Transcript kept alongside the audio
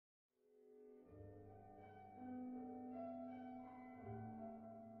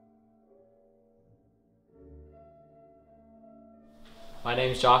My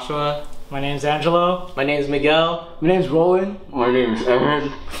name's Joshua. My name's Angelo. My name's Miguel. My name's Roland. My name's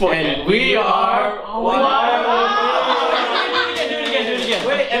Evan. And we are Do it again.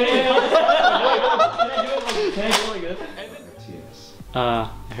 Wait, Evan. I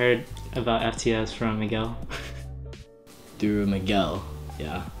heard about FTS from Miguel. Through Miguel,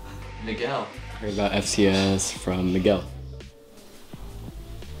 yeah. Miguel. Heard about FTS from Miguel.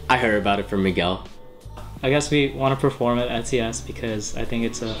 I heard about it from Miguel. I guess we want to perform at FTS because I think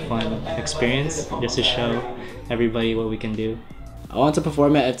it's a fun experience just to show everybody what we can do. I want to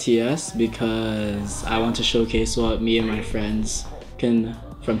perform at FTS because I want to showcase what me and my friends can,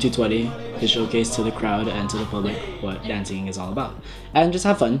 from 220, to showcase to the crowd and to the public what dancing is all about. And just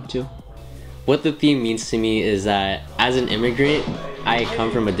have fun too. What the theme means to me is that as an immigrant, I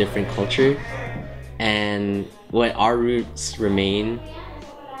come from a different culture, and what our roots remain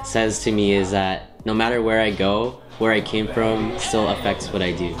says to me is that no matter where I go, where I came from still affects what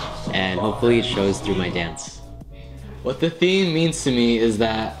I do, and hopefully it shows through my dance. What the theme means to me is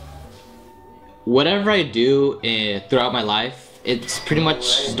that whatever I do throughout my life, it pretty much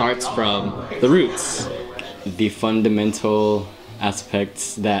starts from the roots. The fundamental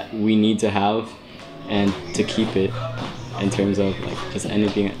aspects that we need to have and to keep it in terms of like just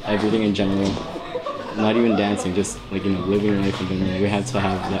everything in general. Not even dancing, just like, you know, living life in general. We have to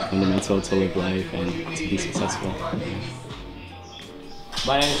have that fundamental to live life and to be successful.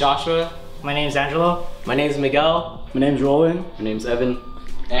 My name's Joshua. My name's Angelo. My name's Miguel. My name's Roland. My name's Evan.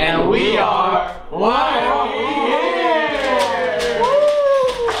 And we are YOE!